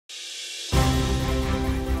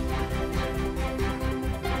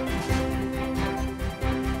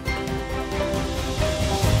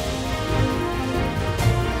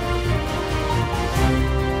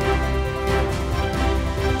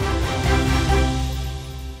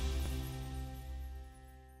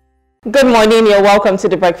Good morning, you're welcome to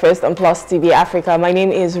the breakfast on Plus TV Africa. My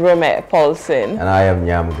name is Rome Paulson. And I am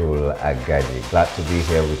Nyamgul Agadi. Glad to be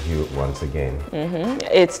here with you once again.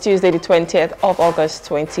 It's Tuesday the 20th of August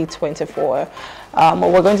 2024.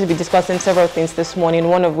 We're going to be discussing several things this morning,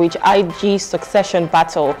 one of which IG succession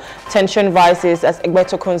battle. Tension rises as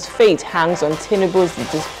Egbetokun's fate hangs on Tinubu's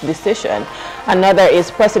decision. Another is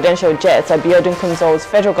presidential jets. Abiodun consults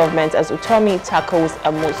federal government as Utomi tackles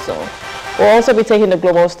Amuso. We'll also be taking the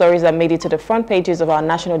global stories that made it to the front pages of our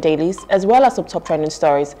national dailies, as well as some top trending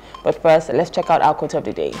stories. But first, let's check out our quote of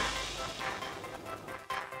the day.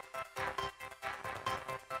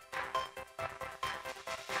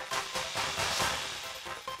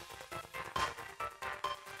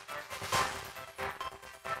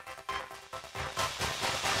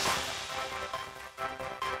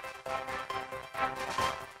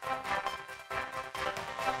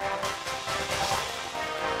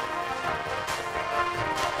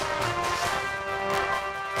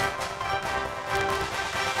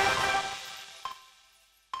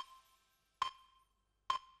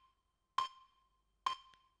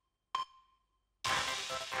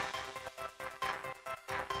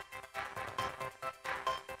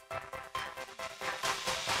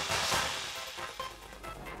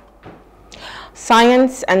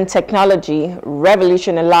 Science and technology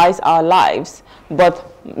revolutionize our lives, but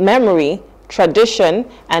memory, tradition,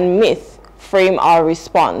 and myth frame our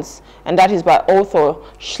response. And that is by author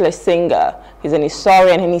Schlesinger. He's an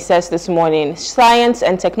historian, and he says this morning, science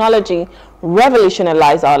and technology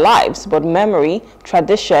revolutionize our lives, but memory,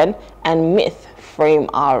 tradition, and myth frame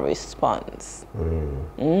our response.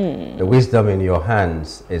 The wisdom in your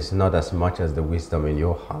hands is not as much as the wisdom in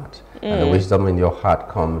your heart. And the wisdom in your heart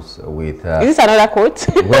comes with... Is this another quote?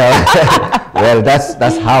 well,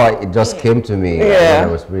 that's how it just came to me when I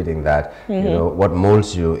was reading that. You know, what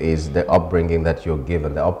molds you is the upbringing that you're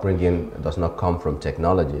given. The upbringing does not come from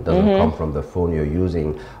technology. It doesn't come from the phone you're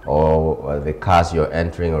using or the cars you're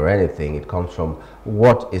entering or anything. It comes from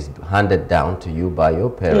what is handed down to you by your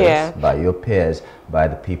parents, by your peers, by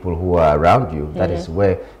the people who are around you. That is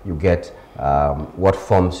where you get what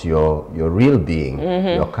forms your real being,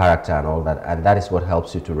 your character and all that. And that is what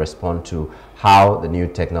helps you to respond to how the new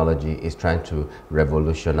technology is trying to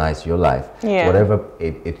revolutionize your life. Whatever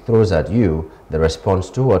it throws at you, the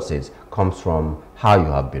response towards it comes from how you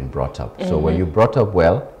have been brought up. So when you brought up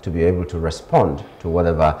well, to be able to respond to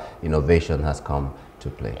whatever innovation has come to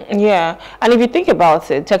play. Yeah, and if you think about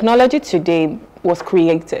it, technology today was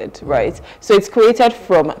created, right? So it's created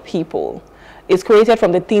from people. It's created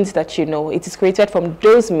from the things that you know. It is created from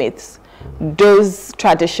those myths, those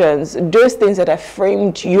traditions, those things that have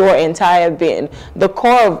framed your entire being. The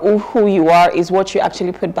core of who you are is what you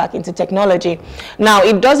actually put back into technology. Now,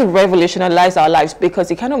 it does revolutionize our lives because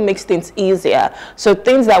it kind of makes things easier. So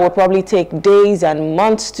things that will probably take days and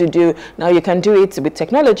months to do, now you can do it with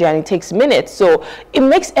technology and it takes minutes. So it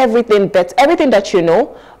makes everything better. Everything that you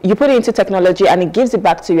know, you put it into technology and it gives it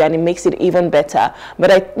back to you and it makes it even better. But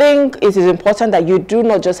I think it is important that you do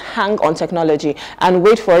not just hang on technology and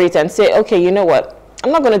wait for it and say, okay, you know what?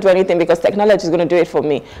 I'm not going to do anything because technology is going to do it for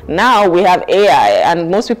me. Now we have AI, and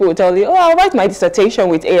most people will tell you, oh, I'll write my dissertation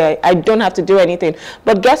with AI. I don't have to do anything.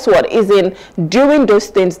 But guess what? Is in doing those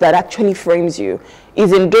things that actually frames you.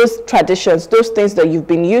 Is in those traditions, those things that you've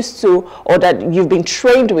been used to or that you've been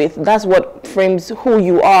trained with. That's what frames who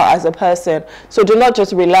you are as a person. So do not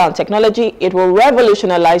just rely on technology. It will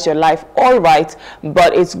revolutionize your life, all right,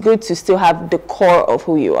 but it's good to still have the core of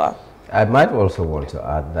who you are. I might also want to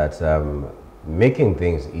add that making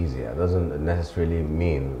things easier doesn't necessarily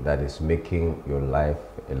mean that it's making your life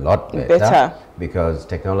a lot better. Because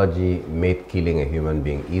technology made killing a human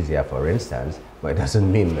being easier, for instance, but it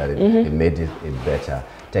doesn't mean that it made it better.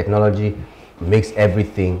 Technology makes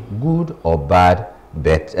everything good or bad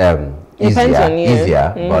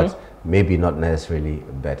easier, but maybe not necessarily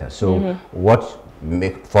better. So what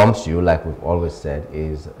forms you, like we've always said,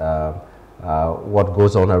 is what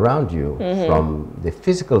goes on around you, from the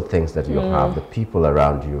physical things that you have, the people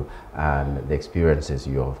around you, and the experiences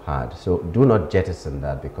you have had. So do not jettison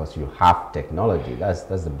that because you have technology. That's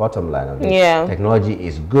the bottom line of it. Technology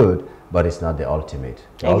is good, but it's not the ultimate.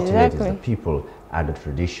 The ultimate is the people and the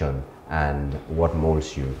tradition and what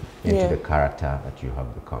molds you into the character that you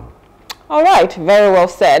have become. All right, very well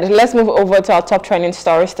said. Let's move over to our top trending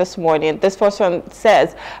stories this morning. This first one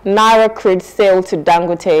says, Naira Crude sale to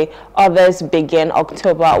Dangote, others begin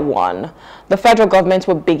October 1. The federal government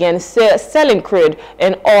will begin selling crude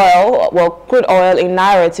in crude oil in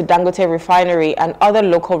Naira to Dangote refinery and other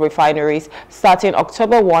local refineries starting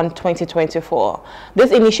October 1, 2024.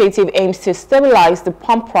 This initiative aims to stabilize the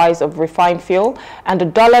pump price of refined fuel and the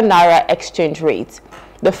dollar-naira exchange rate.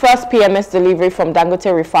 The first PMS delivery from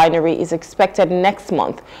Dangote refinery is expected next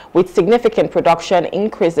month, with significant production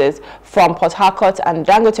increases from Port Harcourt and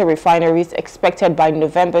Dangote refineries expected by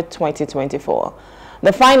November 2024.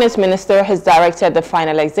 The finance minister has directed the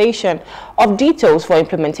finalization of details for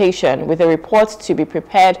implementation, with a report to be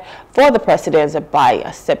prepared for the president by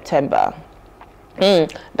September.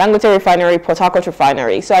 Dangote refinery, Port Harcourt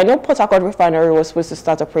refinery. So I know Port Harcourt refinery was supposed to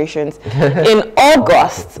start operations in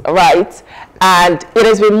August, right? And it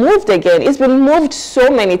has been moved again. It's been moved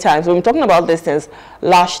so many times. We've been talking about this since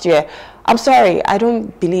last year. I'm sorry, I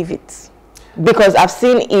don't believe it, because I've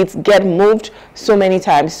seen it get moved so many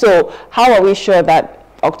times. So how are we sure that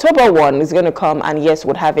October 1 is going to come and yes,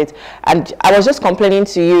 would have it? And I was just complaining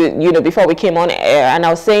to you, before we came on air, and I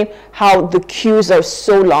was saying how the queues are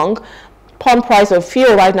so long. Pump price of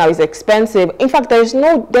fuel right now is expensive. In fact, there's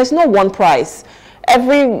no one price.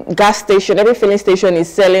 Every gas station, every filling station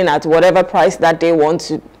is selling at whatever price that they want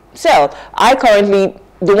to sell. I currently,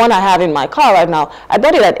 the one I have in my car right now, I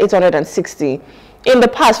bought it at 860. In the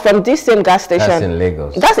past, from this same gas station, that's in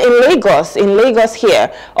Lagos. That's in Lagos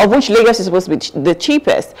here, of which Lagos is supposed to be the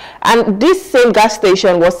cheapest. And this same gas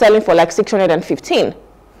station was selling for like 615.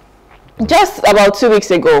 Just about 2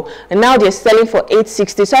 weeks ago, and now they're selling for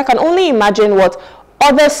 860. So I can only imagine what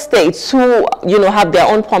other states who have their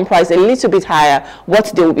own pump price a little bit higher,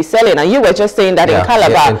 what they will be selling. And you were just saying that in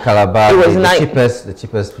Calabar, it was the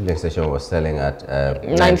cheapest filling station was selling at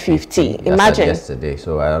 950. Imagine yesterday.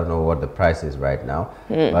 So I don't know what the price is right now,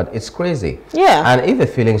 but it's crazy. Yeah. And if a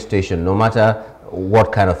filling station, no matter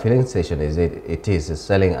what kind of filling station it is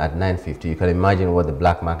selling at 950, you can imagine what the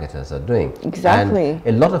black marketers are doing. Exactly. And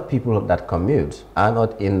a lot of people that commute are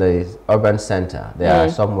not in the urban center, they are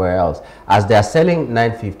somewhere else. As they are selling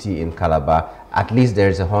 950 in Calabar, at least there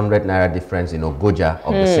is 100 naira difference in Ogoja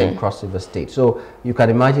of the same Cross River state. So you can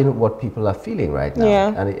imagine what people are feeling right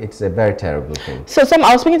now, and it's a very terrible thing. So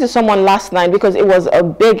I was speaking to someone last night, because it was a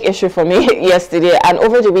big issue for me yesterday, and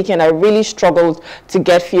over the weekend I really struggled to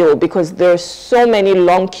get fuel, because there's so many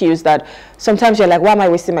long queues that sometimes you're like, why am I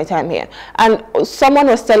wasting my time here? And someone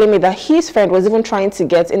was telling me that his friend was even trying to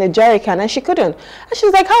get in a jerry can and she couldn't. And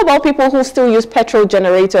she's like, how about people who still use petrol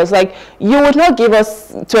generators? Like, you would not give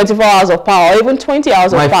us 24 hours of power, or even 20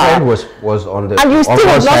 hours of power. My friend was on the and you still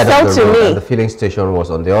would not sell to me. And the filling station was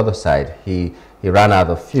on the other side. He ran out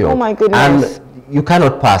of fuel. Oh my goodness. And you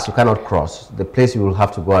cannot pass, you cannot cross. The place you will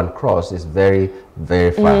have to go and cross is very,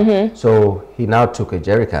 very far. So he now took a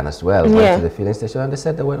jerry can as well, went to the filling station, and they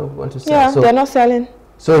said they want to sell. Yeah, so they're not selling.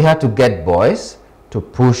 So he had to get boys to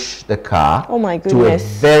push the car. Oh my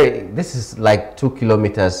goodness. This is like 2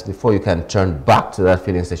 kilometers before you can turn back to that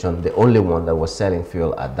filling station, the only one that was selling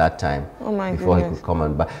fuel at that time. Oh my before goodness. He could come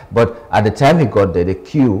and buy. But at the time he got there, the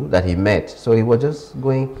queue that he met, so he was just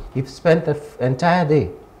going, he spent the entire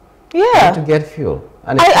day to get fuel.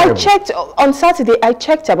 And I checked on Saturday, I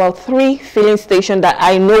checked about 3 filling stations that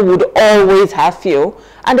I know would always have fuel,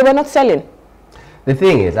 and they were not selling. The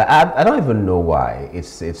thing is, I don't even know why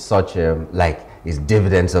it's such a, like, it's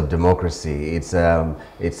dividends of democracy. It's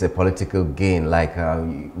a political gain. Like,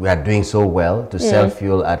 we are doing so well to sell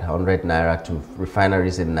fuel at 100 naira to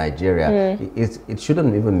refineries in Nigeria. It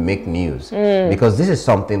shouldn't even make news, because this is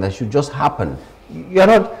something that should just happen. You're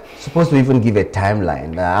not supposed to even give a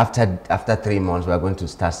timeline. After 3 months, we are going to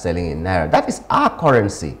start selling in naira. That is our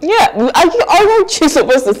currency. Yeah, aren't you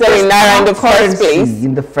supposed to sell in naira in the first place?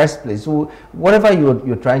 In the first place. So whatever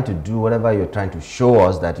you're trying to do, whatever you're trying to show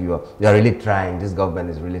us that you're really trying, this government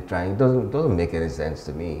is really trying, it doesn't make any sense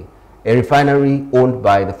to me. A refinery owned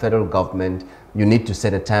by the federal government, you need to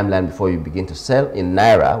set a timeline before you begin to sell in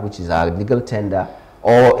naira, which is our legal tender.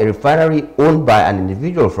 Or a refinery owned by an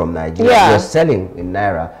individual from Nigeria, you're selling in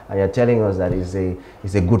naira, and you're telling us that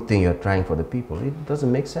it's a good thing you're trying for the people. It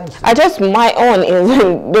doesn't make sense. My own is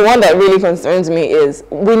the one that really concerns me is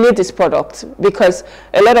we need this product, because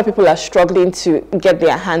a lot of people are struggling to get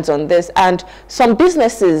their hands on this, and some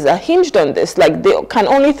businesses are hinged on this. Like, they can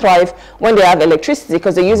only thrive when they have electricity,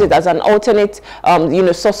 because they use it as an alternate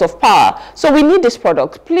source of power. So we need this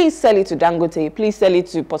product. Please sell it to Dangote, please sell it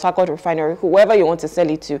to Port Harcourt refinery, whoever you want to sell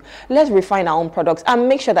it to. Let's refine our own products and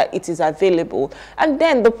make sure that it is available. And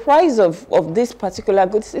then the price of this particular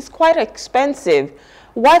goods is quite expensive.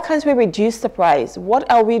 Why can't we reduce the price? What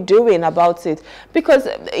are we doing about it? Because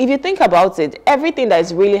if you think about it, everything that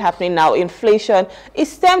is really happening now, inflation,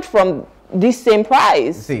 is stemmed from this same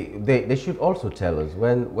price. See, they should also tell us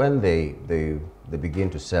when they begin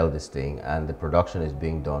to sell this thing and the production is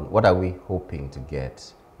being done, what are we hoping to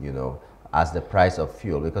get, you know, as the price of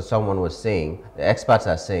fuel? Because someone was saying, the experts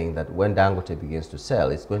are saying that when Dangote begins to sell,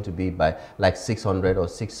 it's going to be by like 600 or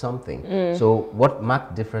 6 something. So what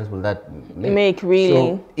marked difference will that make really?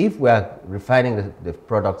 So if we are refining the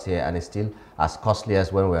products here and it's still as costly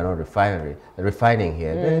as when we're not refining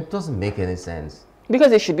here, then it doesn't make any sense.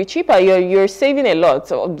 Because it should be cheaper. You're saving a lot.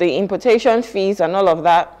 So the importation fees and all of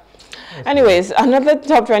that. Anyways, another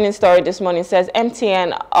top trending story this morning says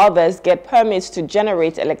MTN others get permits to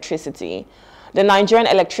generate electricity. The Nigerian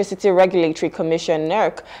Electricity Regulatory Commission,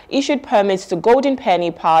 NERC, issued permits to Golden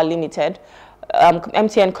Penny Power Limited,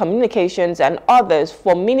 MTN Communications and others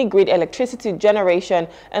for mini-grid electricity generation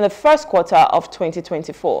in the first quarter of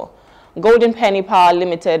 2024. Golden Penny Power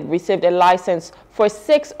Limited received a license for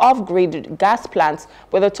 6 off-grid gas plants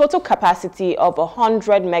with a total capacity of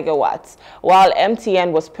 100 megawatts, while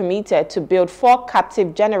MTN was permitted to build 4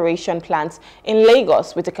 captive generation plants in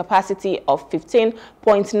Lagos with a capacity of 15.94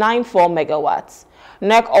 megawatts.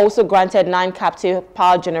 NERC also granted 9 captive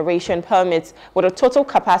power generation permits with a total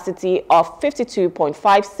capacity of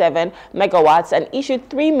 52.57 megawatts and issued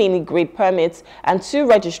 3 mini-grid permits and 2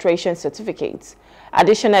 registration certificates.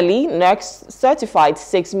 Additionally, NERC certified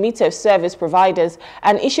 6 meter service providers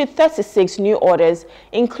and issued 36 new orders,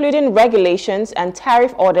 including regulations and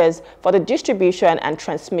tariff orders for the distribution and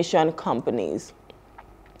transmission companies.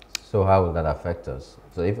 So how will that affect us?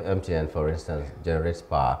 So if MTN, for instance, generates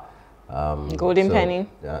power, Golden Penny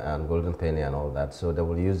and Golden Penny and all that, so they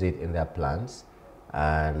will use it in their plants,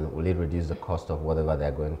 and will it reduce the cost of whatever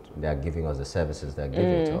they are giving us, the services they're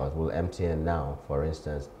giving to us? Will MTN now, for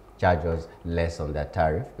instance, charge us less on their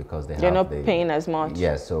tariff because they're not paying as much?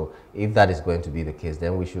 Yes, so if that is going to be the case,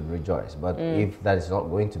 then we should rejoice. But if that is not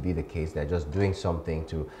going to be the case, they're just doing something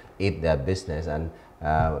to aid their business and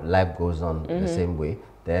life goes on the same way,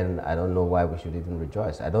 then I don't know why we should even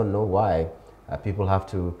rejoice. I don't know why people have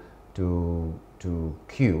to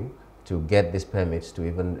queue to get these permits to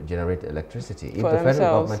even generate electricity. If the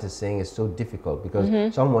federal government is saying it's so difficult,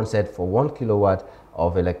 because someone said for 1 kilowatt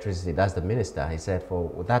of electricity, that's the minister, he said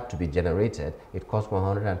for that to be generated, it costs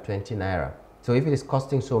 120 naira. So if it is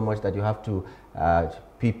costing so much that you have to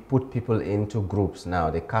put people into groups now,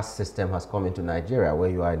 the caste system has come into Nigeria where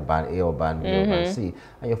you are in band A or band B or band C,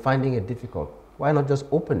 and you're finding it difficult. Why not just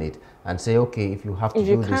open it and say, okay, if you have to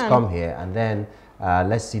do this, come here, and then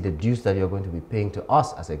let's see the dues that you're going to be paying to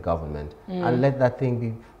us as a government, and let that thing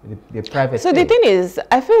be a private thing. So the thing is,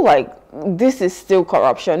 I feel like this is still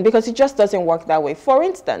corruption because it just doesn't work that way. For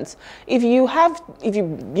instance, if you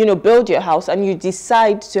build your house and you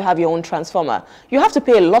decide to have your own transformer, you have to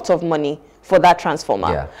pay a lot of money for that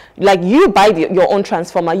transformer. Yeah. Like you buy your own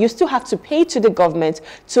transformer, you still have to pay to the government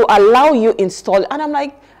to allow you install. And I'm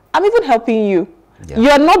like, I'm even helping you. Yeah.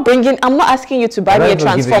 You're not bringing, I'm not asking you to buy me a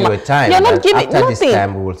transformer. You a time. You're not giving after nothing. This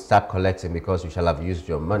time we will start collecting because you shall have used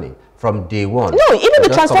your money from day one. No, even the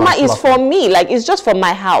transformer is for me, like it's just for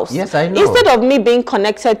my house. Yes, I know. Instead of me being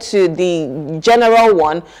connected to the general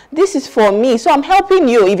one, this is for me. So I'm helping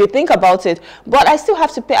you if you think about it. But I still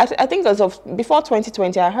have to pay. I think as of before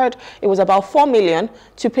 2020, I heard it was about 4 million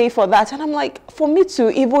to pay for that. And I'm like, for me to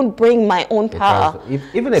even bring my own power. If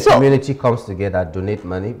even a community comes together, donate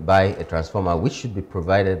money, buy a transformer, which should be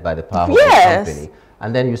provided by the power of the company,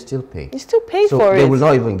 and then you still pay. You still pay for it. So they will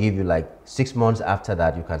not even give you like 6 months after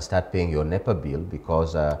that you can start paying your NEPA bill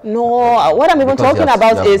because... no, what I'm even talking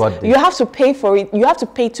about is you have to pay for it. You have to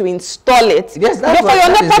pay to install it. Yes, that's for your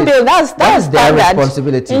NEPA bill. That's their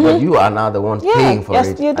responsibility, but you are now the one paying for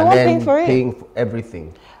it. You're the one paying for it. Paying for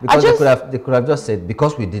everything. Because they could have just said,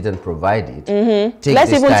 because we didn't provide it,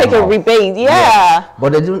 let's even take a rebate. Yeah.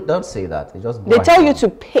 But they don't say that. They tell you to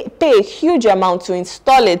pay a huge amount to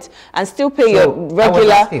install it and still pay your regular I was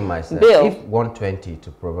asking myself, bill. If 120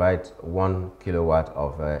 to provide 1 kilowatt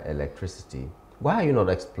of electricity, why are you not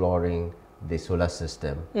exploring the solar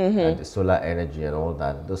system and the solar energy and all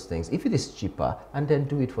that, those things, if it is cheaper, and then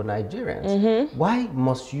do it for Nigerians? Why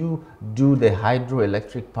must you do the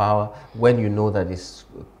hydroelectric power when you know that it's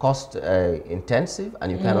cost intensive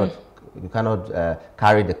and you cannot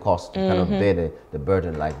carry the cost, you cannot bear the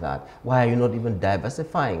burden like that? Why are you not even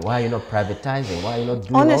diversifying? Why are you not privatizing? Why are you not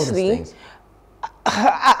doing all these things?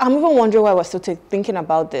 I'm even wondering why we're still thinking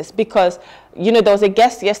about this, because there was a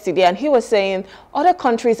guest yesterday and he was saying other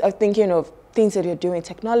countries are thinking of things that they're doing,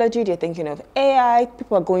 technology, they're thinking of AI,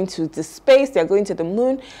 people are going to the space, they're going to the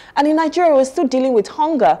moon. And in Nigeria, we're still dealing with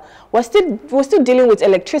hunger. We're still dealing with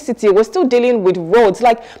electricity. We're still dealing with roads,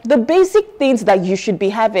 like the basic things that you should be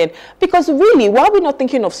having. Because really, why are we not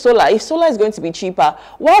thinking of solar? If solar is going to be cheaper,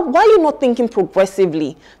 why are you not thinking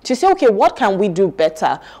progressively to say, okay, what can we do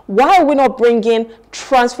better? Why are we not bringing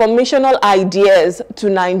transformational ideas to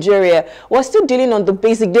Nigeria? We're still dealing on the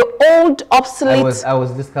basic, the old, obsolete. I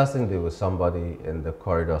was discussing this with somebody in the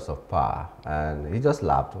corridors of power, and he just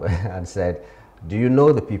laughed and said, do you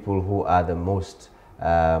know the people who are the most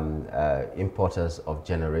importers of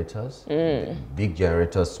generators, big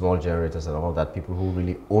generators, small generators, and all that, people who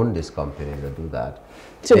really own this company that do that?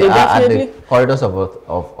 So they are at the corridors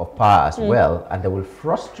of power as well, and they will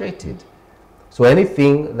frustrate it. So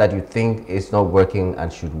anything that you think is not working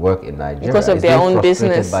and should work in Nigeria because of their own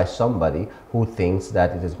business, by somebody who thinks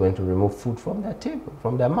that it is going to remove food from their table,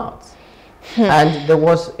 from their mouths. And there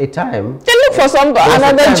was a time they look for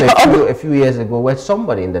another job a few years ago where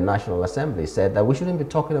somebody in the National Assembly said that we shouldn't be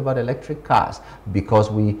talking about electric cars because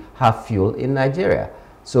we have fuel in Nigeria.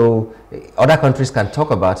 So other countries can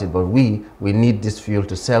talk about it, but we need this fuel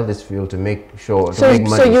to sell this fuel to make sure to make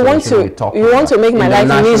money. So you want to make my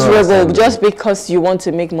life miserable just because you want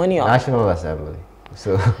to make money on National Assembly.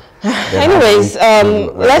 So anyways,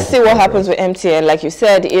 let's see what happens with MTN. Like you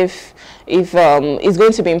said, if it's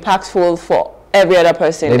going to be impactful for every other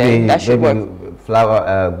person, then that should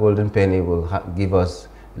work. Golden Penny will give us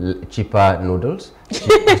cheaper noodles,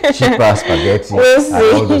 cheaper spaghetti,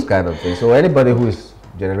 and all those kind of things. So anybody who is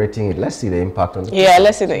generating it, let's see the impact on the people.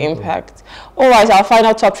 Let's see the impact. All right, our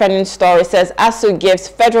final top trending story says ASUU gives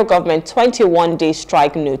federal government 21-day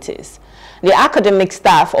strike notice. The academic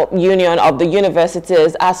staff union of the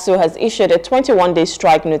universities, ASUU, has issued a 21-day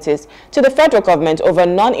strike notice to the federal government over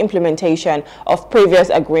non-implementation of previous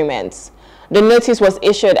agreements. The notice was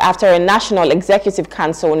issued after a National Executive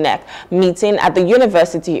Council (NEC) meeting at the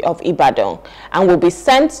University of Ibadan and will be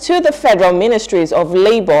sent to the federal ministries of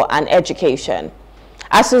Labor and Education.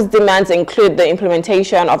 ASUU's demands include the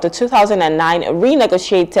implementation of the 2009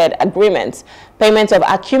 renegotiated agreements, payment of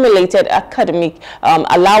accumulated academic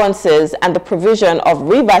allowances, and the provision of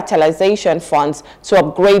revitalization funds to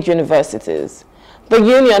upgrade universities. The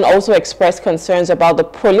union also expressed concerns about the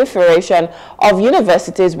proliferation of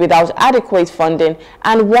universities without adequate funding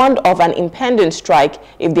and warned of an impending strike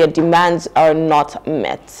if their demands are not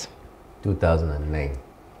met. 2009.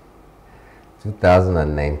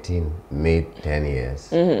 2019 made 10 years.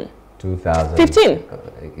 15.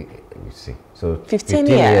 You see, so 15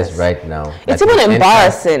 years right now. It's even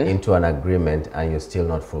embarrassing. Into an agreement and you're still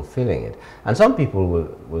not fulfilling it. And some people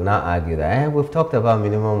will now argue that we've talked about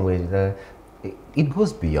minimum wage. It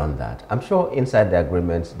goes beyond that. I'm sure inside the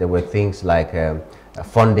agreements there were things like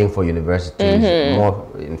funding for universities, more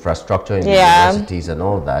infrastructure in universities and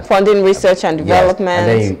all that. Funding research and development.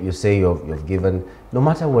 Yes. And then you say you've given, no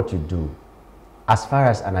matter what you do, as far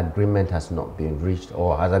as an agreement has not been reached,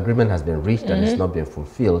 or as agreement has been reached and it's not been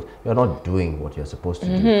fulfilled, you're not doing what you're supposed to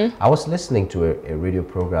do. I was listening to a radio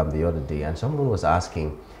program the other day, and someone was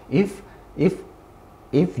asking, if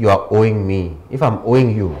you are owing me, if I'm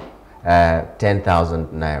owing you 10,000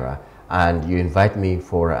 naira, and you invite me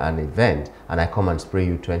for an event, and I come and spray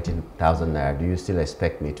you 20,000 naira, do you still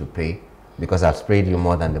expect me to pay? Because I've sprayed you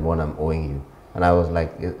more than the one I'm owing you. And I was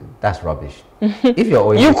like, that's rubbish. If you're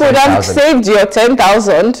owing you could have saved your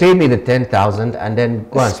 10,000. Pay me the 10,000 and then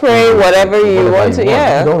go and spray whatever you want to. You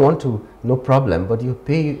don't want to, no problem, but you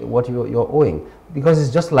pay what you're owing. Because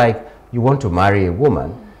it's just like you want to marry a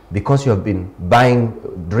woman because you have been buying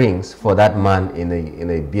drinks for that man in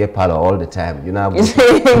a beer parlor all the time. You know, give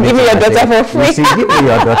me your daughter for free. See, give me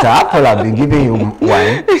your daughter. After I've been giving you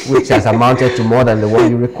wine, which has amounted to more than the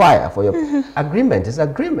one you require for your agreement. It's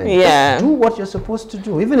agreement. Yeah. Just do what you're supposed to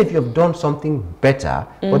do, even if you've done something better.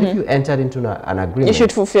 But if you entered into an agreement, you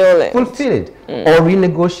should fulfill it. Fulfill it, or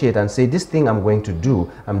renegotiate and say, this thing I'm going to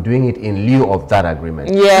do, I'm doing it in lieu of that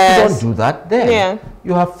agreement. Yes. If you don't do that, then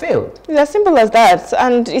you have failed. It's as simple as that.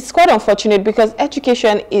 And it's quite unfortunate because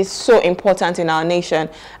education is so important in our nation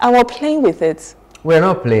and we're playing with it. We're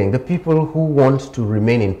not playing. The people who want to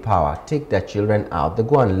remain in power take their children out, they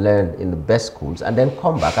go and learn in the best schools and then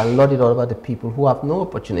come back and lord it all over the people who have no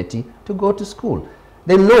opportunity to go to school.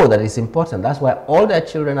 They know that it's important. That's why all their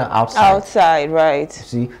children are outside. Outside, right.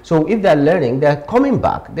 See, so if they're learning, they're coming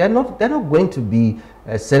back. They're not going to be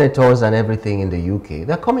senators and everything in the UK.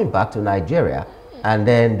 They're coming back to Nigeria and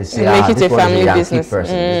then they say, make it this a one is a family Yankee business.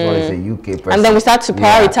 person, this one is a UK person. And then we start to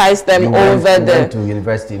prioritize them you went to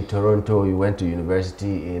university in Toronto, you went to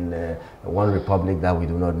university in one republic that we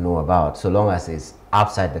do not know about. So long as it's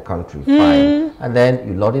outside the country, fine. And then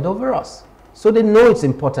you lord it over us. So they know it's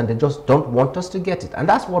important, they just don't want us to get it. And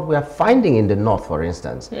that's what we are finding in the North, for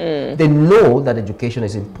instance. They know that education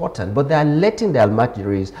is important, but they are letting the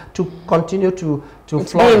Almajiris to continue to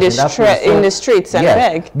flourish in the streets and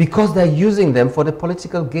beg. Because they're using them for the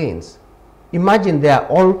political gains. Imagine they are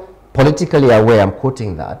all politically aware, I'm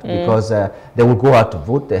quoting that, because they will go out to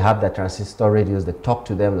vote, they have their transistor radios, they talk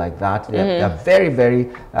to them like that. They are very, very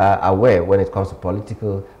aware when it comes to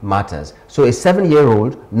political matters. So a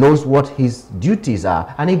 7-year-old knows what his duties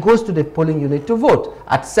are, and he goes to the polling unit to vote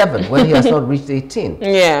at 7 when he has not reached 18.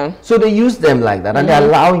 Yeah. So they use them like that, and they're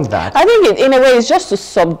allowing that. I think in a way it's just to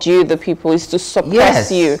subdue the people, it's to suppress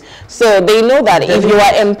you. So they know that if you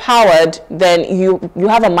are empowered, then you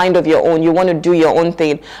have a mind of your own, you want to do your own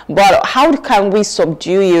thing. But how can we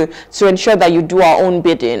subdue you to ensure that you do our own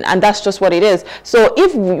bidding? And that's just what it is. So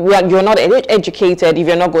if you're not educated, if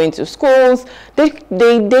you're not going to schools, they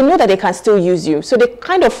know that they can still use you. So they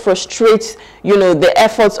kind of frustrate, the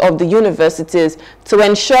efforts of the universities to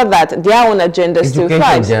ensure that their own agenda still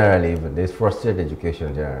thrives. Education generally, they frustrate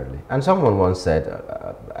education generally. And someone once said,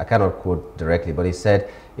 I cannot quote directly, but he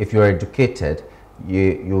said, if you're educated,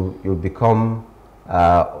 you become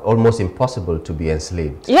almost impossible to be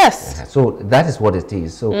enslaved. Yes. So that is what it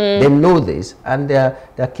is. So they know this, and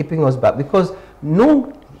they're keeping us back, because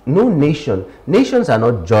no nations are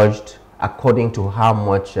not judged according to how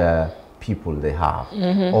much people they have,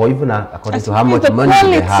 or even according to how much money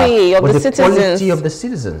they have, but the quality of the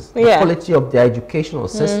citizens, the quality of their educational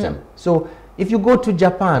system. So if you go to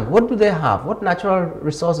Japan, what do they have? What natural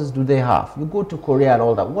resources do they have? You go to Korea and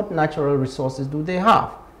all that, what natural resources do they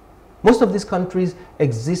have? Most of these countries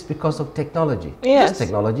exist because of technology. Yes. This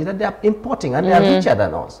technology that they are importing, and they are richer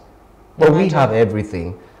than us. But we have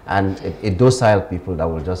everything, and a docile people that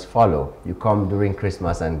will just follow. You come during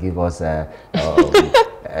Christmas and give us give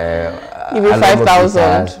you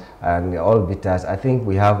 5,000 and all bitters. I think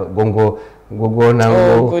we have gongo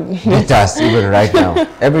bitters even right now.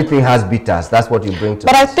 Everything has bitters. That's what you bring to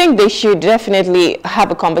us. I think they should definitely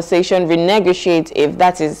have a conversation, renegotiate if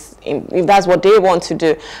that's what they want to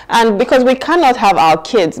do. And because we cannot have our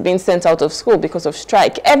kids being sent out of school because of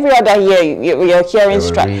strike. Every other year you're hearing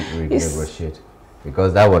strike. Renegotiate.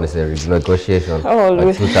 Because that one is a renegotiation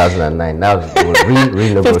of 2009. Now they will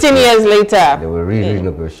renegotiate. 15 years later. They will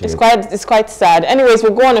renegotiate. It's quite sad. Anyways,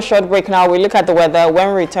 we'll go on a short break now. We'll look at the weather. When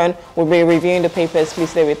we return, we'll be reviewing the papers.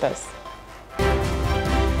 Please stay with us.